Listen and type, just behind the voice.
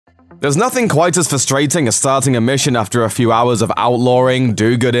There's nothing quite as frustrating as starting a mission after a few hours of outlawing,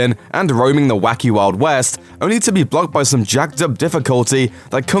 do-gooding, and roaming the wacky Wild West, only to be blocked by some jacked-up difficulty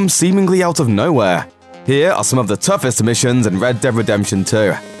that comes seemingly out of nowhere. Here are some of the toughest missions in Red Dead Redemption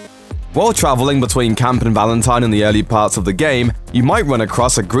 2. While traveling between Camp and Valentine in the early parts of the game, you might run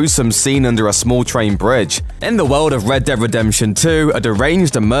across a gruesome scene under a small train bridge. In the world of Red Dead Redemption 2, a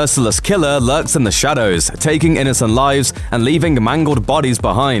deranged and merciless killer lurks in the shadows, taking innocent lives and leaving mangled bodies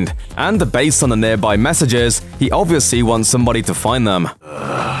behind. And based on the nearby messages, he obviously wants somebody to find them.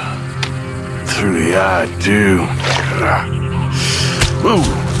 Through the eye, do. Ooh.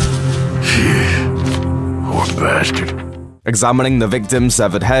 Poor bastard. Examining the victim's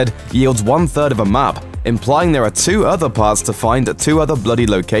severed head yields 1/3 of a map, implying there are 2 other parts to find at 2 other bloody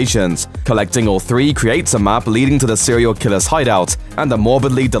locations. Collecting all 3 creates a map leading to the serial killer's hideout, and a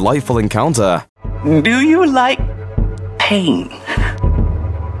morbidly delightful encounter. Do you like pain?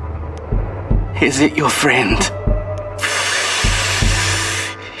 Is it your friend?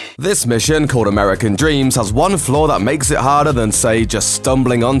 This mission, called American Dreams, has one flaw that makes it harder than, say, just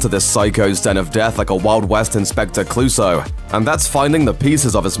stumbling onto this psycho's den of death like a Wild West Inspector Clouseau, and that's finding the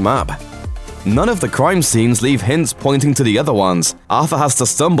pieces of his map. None of the crime scenes leave hints pointing to the other ones. Arthur has to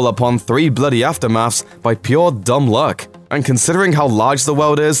stumble upon 3 bloody aftermaths by pure dumb luck. And considering how large the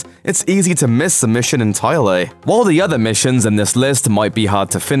world is, it's easy to miss the mission entirely. While the other missions in this list might be hard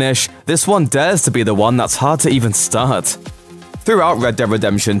to finish, this one dares to be the one that's hard to even start. Throughout Red Dead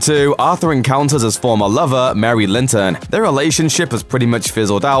Redemption 2, Arthur encounters his former lover, Mary Linton. Their relationship has pretty much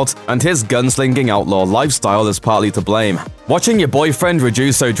fizzled out, and his gunslinging outlaw lifestyle is partly to blame. Watching your boyfriend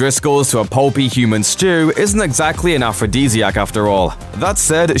reduce O'Driscoll's to a pulpy human stew isn't exactly an aphrodisiac after all. That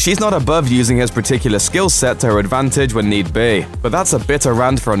said, she's not above using his particular skill set to her advantage when need be, but that's a bitter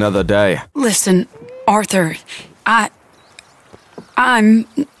rant for another day. Listen, Arthur, I'm...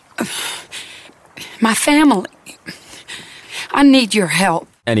 my family. I need your help.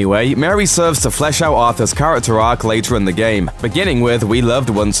 Anyway, Mary serves to flesh out Arthur's character arc later in the game, beginning with "We loved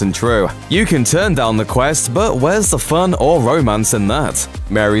once and true." You can turn down the quest, but where's the fun or romance in that?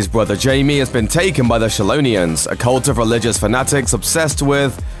 Mary's brother Jamie has been taken by the Shalonians, a cult of religious fanatics obsessed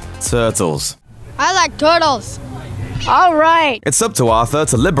with turtles. I like turtles. All right. It's up to Arthur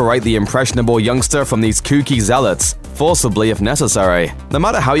to liberate the impressionable youngster from these kooky zealots, forcibly if necessary. No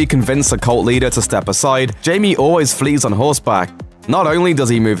matter how you convince a cult leader to step aside, Jamie always flees on horseback. Not only does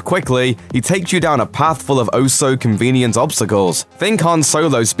he move quickly, he takes you down a path full of oh-so-convenient obstacles. Think Han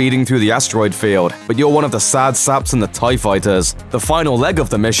Solo speeding through the asteroid field, but you're one of the sad saps and the TIE fighters. The final leg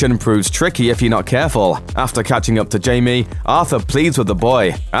of the mission proves tricky if you're not careful. After catching up to Jamie, Arthur pleads with the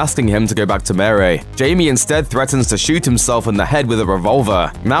boy, asking him to go back to Mary. Jamie instead threatens to shoot himself in the head with a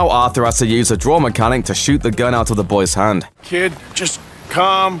revolver. Now Arthur has to use a draw mechanic to shoot the gun out of the boy's hand. Kid, just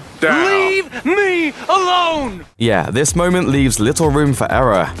calm down. Leave me alone! Yeah, this moment leaves little room for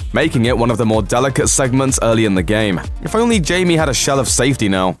error, making it one of the more delicate segments early in the game. If only Jamie had a shell of safety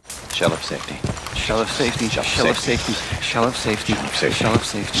now. Shell of safety. Shell of safety. Shell of safety. Shell of safety. Shell of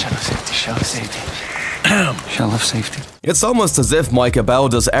safety. Shell of safety. Shell of safety. Shell of safety. It's almost as if Micah Bell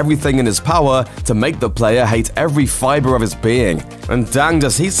does everything in his power to make the player hate every fiber of his being. And dang,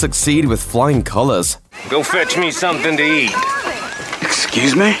 does he succeed with flying colors. Go fetch me something to eat.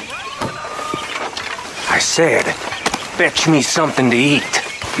 Excuse me? I said, fetch me something to eat.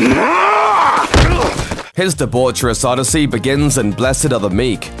 His debaucherous odyssey begins in Blessed Are the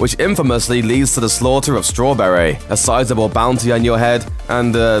Meek, which infamously leads to the slaughter of Strawberry, a sizable bounty on your head,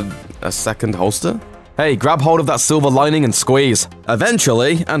 and a second holster? Hey, grab hold of that silver lining and squeeze.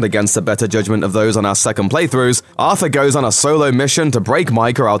 Eventually, and against the better judgment of those on our second playthroughs, Arthur goes on a solo mission to break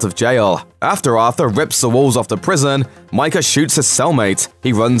Micah out of jail. After Arthur rips the walls off the prison, Micah shoots his cellmate.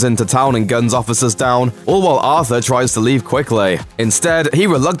 He runs into town and guns officers down, all while Arthur tries to leave quickly. Instead, he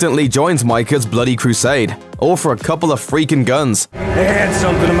reluctantly joins Micah's bloody crusade, all for a couple of freaking guns. They had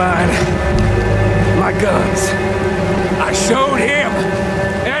something of mine. My guns. I showed him,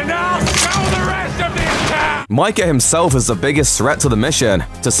 and I'll show the rest of this town! Micah himself is the biggest threat to the mission.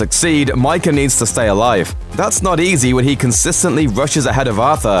 To succeed, Micah needs to stay alive. That's not easy when he consistently rushes ahead of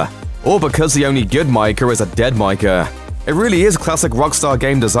Arthur, or because the only good Micah is a dead Micah. It really is classic Rockstar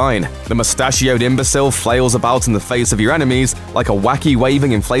game design. The mustachioed imbecile flails about in the face of your enemies like a wacky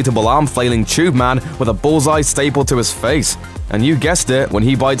waving inflatable arm flailing tube man with a bullseye stapled to his face. And you guessed it, when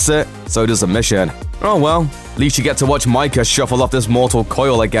he bites it, so does the mission. Oh well, at least you get to watch Micah shuffle off this mortal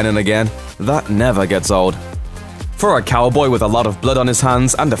coil again and again. That never gets old. For a cowboy with a lot of blood on his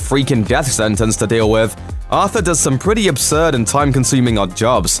hands and a freaking death sentence to deal with, Arthur does some pretty absurd and time-consuming odd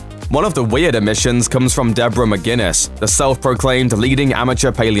jobs. One of the weirder missions comes from Deborah McGinnis, the self-proclaimed leading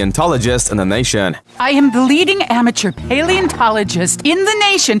amateur paleontologist in the nation. I am the leading amateur paleontologist in the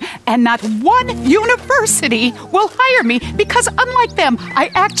nation, and not one university will hire me because, unlike them,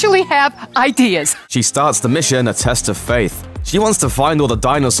 I actually have ideas. She starts the mission a test of faith. She wants to find all the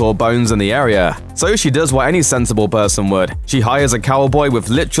dinosaur bones in the area, so she does what any sensible person would. She hires a cowboy with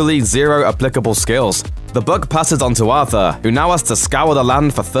literally zero applicable skills. The buck passes on to Arthur, who now has to scour the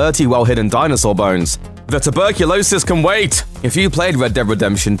land for 30 well-hidden dinosaur bones. The tuberculosis can wait! If you played Red Dead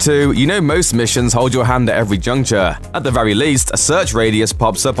Redemption 2, you know most missions hold your hand at every juncture. At the very least, a search radius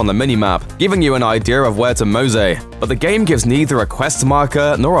pops up on the minimap, giving you an idea of where to mosey. But the game gives neither a quest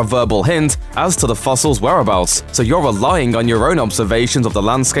marker nor a verbal hint as to the fossil's whereabouts, so you're relying on your own observations of the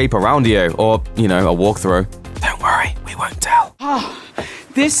landscape around you, or, you know, a walkthrough. Don't worry, we won't tell. Oh,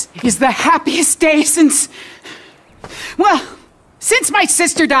 this is the happiest day since my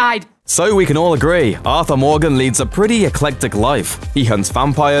sister died. So we can all agree, Arthur Morgan leads a pretty eclectic life. He hunts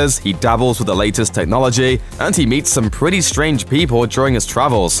vampires, he dabbles with the latest technology, and he meets some pretty strange people during his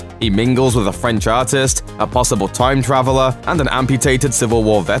travels. He mingles with a French artist, a possible time traveler, and an amputated Civil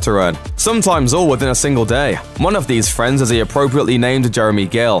War veteran. Sometimes all within a single day. One of these friends is the appropriately named Jeremy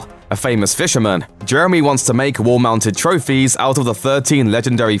Gill, a famous fisherman. Jeremy wants to make wall-mounted trophies out of the 13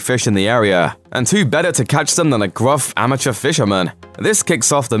 legendary fish in the area, and who better to catch them than a gruff amateur fisherman? This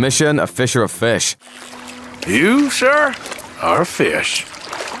kicks off the mission, A Fisher of Fish. You, sir, are a fish.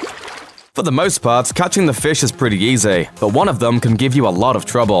 For the most part, catching the fish is pretty easy, but one of them can give you a lot of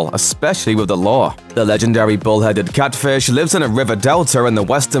trouble, especially with the law. The legendary bull-headed catfish lives in a river delta in the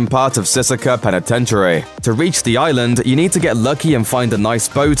western part of Sisika Penitentiary. To reach the island, you need to get lucky and find a nice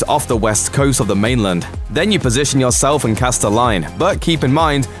boat off the west coast of the mainland. Then you position yourself and cast a line, but keep in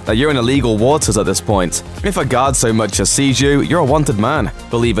mind that you're in illegal waters at this point. If a guard so much as sees you, you're a wanted man.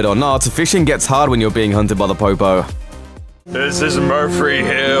 Believe it or not, fishing gets hard when you're being hunted by the popo. This is Murfree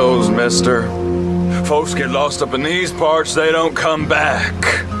Hills, mister. Folks get lost up in these parts, they don't come back.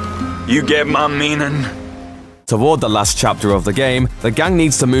 You get my meaning? Toward the last chapter of the game, the gang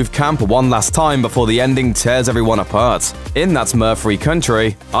needs to move camp one last time before the ending tears everyone apart. In that Murfree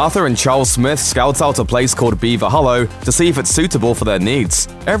country, Arthur and Charles Smith scout out a place called Beaver Hollow to see if it's suitable for their needs.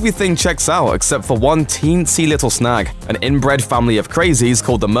 Everything checks out except for one teensy little snag. An inbred family of crazies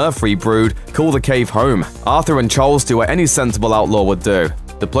called the Murfree brood call the cave home. Arthur and Charles do what any sensible outlaw would do.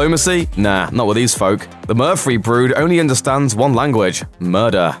 Diplomacy? Nah, not with these folk. The Murfree brood only understands one language: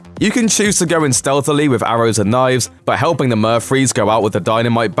 murder. You can choose to go in stealthily with arrows and knives, but helping the Murfrees go out with a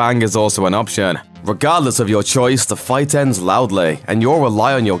dynamite bang is also an option. Regardless of your choice, the fight ends loudly, and you'll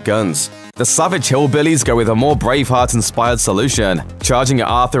rely on your guns. The savage hillbillies go with a more Braveheart-inspired solution, charging at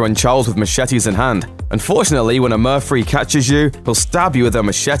Arthur and Charles with machetes in hand. Unfortunately, when a Murfree catches you, he'll stab you with a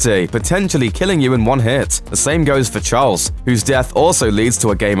machete, potentially killing you in one hit. The same goes for Charles, whose death also leads to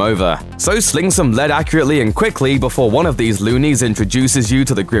a game over. So sling some lead accurately and quickly before one of these loonies introduces you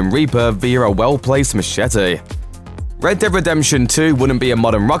to the Grim Reaper via a well-placed machete. Red Dead Redemption 2 wouldn't be a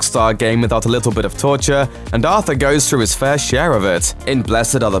modern Rockstar game without a little bit of torture, and Arthur goes through his fair share of it. In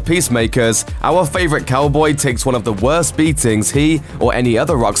Blessed Are the Peacemakers, our favorite cowboy takes one of the worst beatings he or any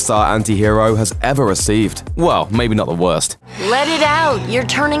other Rockstar anti-hero has ever received. Well, maybe not the worst. Let it out, you're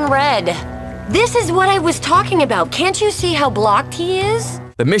turning red. This is what I was talking about. Can't you see how blocked he is?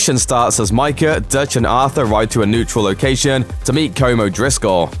 The mission starts as Micah, Dutch, and Arthur ride to a neutral location to meet Como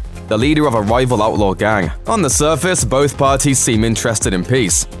Driscoll, the leader of a rival outlaw gang. On the surface, both parties seem interested in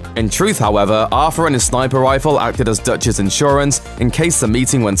peace. In truth, however, Arthur and his sniper rifle acted as Dutch's insurance in case the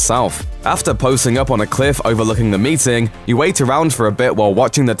meeting went south. After posting up on a cliff overlooking the meeting, you wait around for a bit while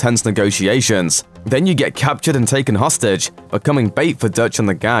watching the tense negotiations. Then you get captured and taken hostage, becoming bait for Dutch and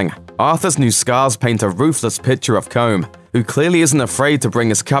the gang. Arthur's new scars paint a ruthless picture of Combe, who clearly isn't afraid to bring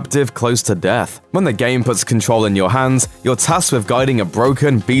his captive close to death. When the game puts control in your hands, you're tasked with guiding a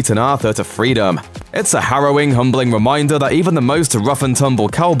broken, beaten Arthur to freedom. It's a harrowing, humbling reminder that even the most rough-and-tumble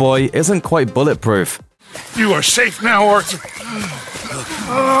cowboy isn't quite bulletproof. You are safe now, Arthur.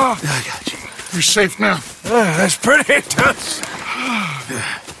 I got you. You're safe now. That's pretty.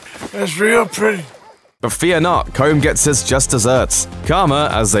 That's real pretty. But fear not, Combe gets his just desserts. Karma,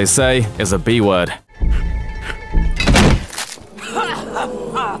 as they say, is a B-word.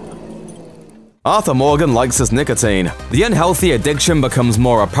 Arthur Morgan likes his nicotine. The unhealthy addiction becomes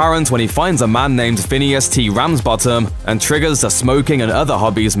more apparent when he finds a man named Phineas T. Ramsbottom and triggers the smoking and other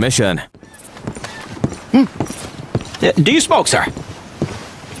hobbies mission. Do you smoke, sir?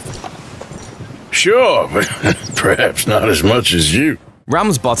 Sure, but perhaps not as much as you.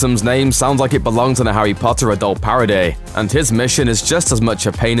 Ramsbottom's name sounds like it belongs in a Harry Potter adult parody, and his mission is just as much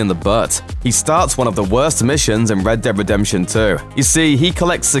a pain in the butt. He starts one of the worst missions in Red Dead Redemption 2. You see, he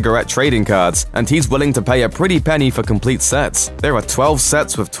collects cigarette trading cards, and he's willing to pay a pretty penny for complete sets. There are 12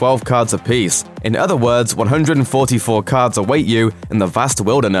 sets with 12 cards apiece. In other words, 144 cards await you in the vast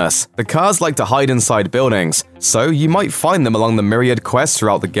wilderness. The cards like to hide inside buildings, so you might find them along the myriad quests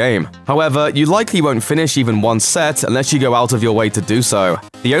throughout the game. However, you likely won't finish even one set unless you go out of your way to do so.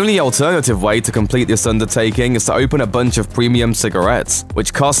 The only alternative way to complete this undertaking is to open a bunch of premium cigarettes,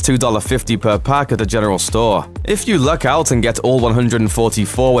 which cost $2.50 per pack at a general store. If you luck out and get all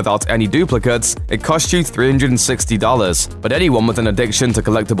 144 without any duplicates, it costs you $360. But anyone with an addiction to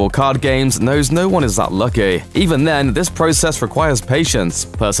collectible card games knows no one is that lucky. Even then, this process requires patience,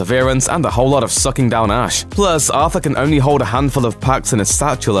 perseverance, and a whole lot of sucking down ash. Plus, Arthur can only hold a handful of packs in his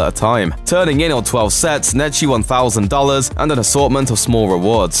satchel at a time. Turning in all 12 sets nets you $1,000 and an assortment of small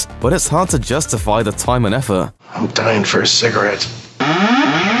rewards. But it's hard to justify the time and effort. I'm dying for a cigarette.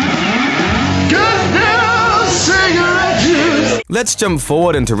 Let's jump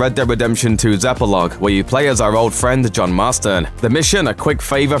forward into Red Dead Redemption 2's epilogue, where you play as our old friend John Marston. The mission, A Quick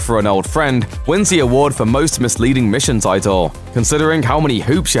Favor for an Old Friend, wins the award for Most Misleading Mission title, considering how many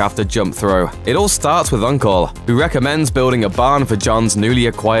hoops you have to jump through. It all starts with Uncle, who recommends building a barn for John's newly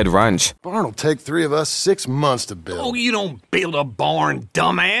acquired ranch. Barn will take 3 of us 6 months to build. Oh, you don't build a barn,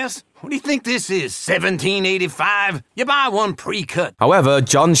 dumbass. What do you think this is, 1785? You buy one pre-cut. However,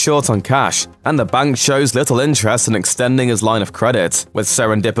 John's short on cash, and the bank shows little interest in extending his line of credit. With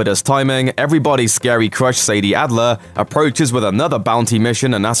serendipitous timing, everybody's scary crush Sadie Adler approaches with another bounty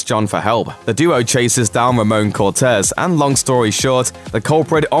mission and asks John for help. The duo chases down Ramon Cortez, and long story short, the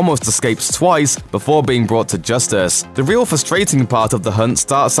culprit almost escapes twice before being brought to justice. The real frustrating part of the hunt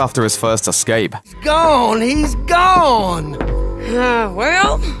starts after his first escape. He's gone! He's gone!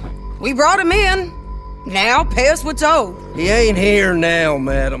 Well, we brought him in. Now pay us what's owed. He ain't here now,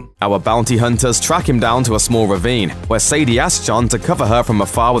 madam. Our bounty hunters track him down to a small ravine, where Sadie asks John to cover her from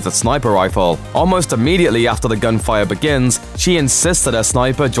afar with a sniper rifle. Almost immediately after the gunfire begins, she insists that her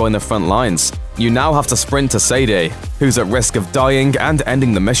sniper join the front lines. You now have to sprint to Sadie, who's at risk of dying and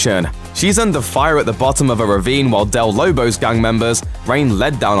ending the mission. She's under fire at the bottom of a ravine while Del Lobo's gang members rain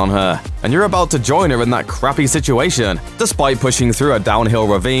lead down on her, and you're about to join her in that crappy situation. Despite pushing through a downhill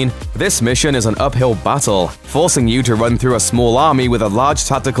ravine, this mission is an uphill battle, forcing you to run through a small army with a large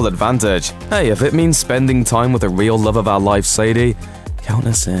tactical advantage. Hey, if it means spending time with the real love of our life, Sadie, count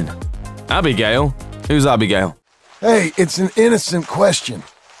us in. Abigail? Who's Abigail? Hey, it's an innocent question.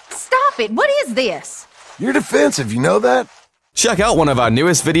 Stop it! What is this? You're defensive, you know that? Check out one of our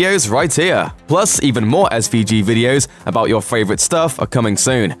newest videos right here. Plus, even more SVG videos about your favorite stuff are coming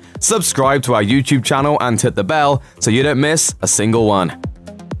soon. Subscribe to our YouTube channel and hit the bell so you don't miss a single one.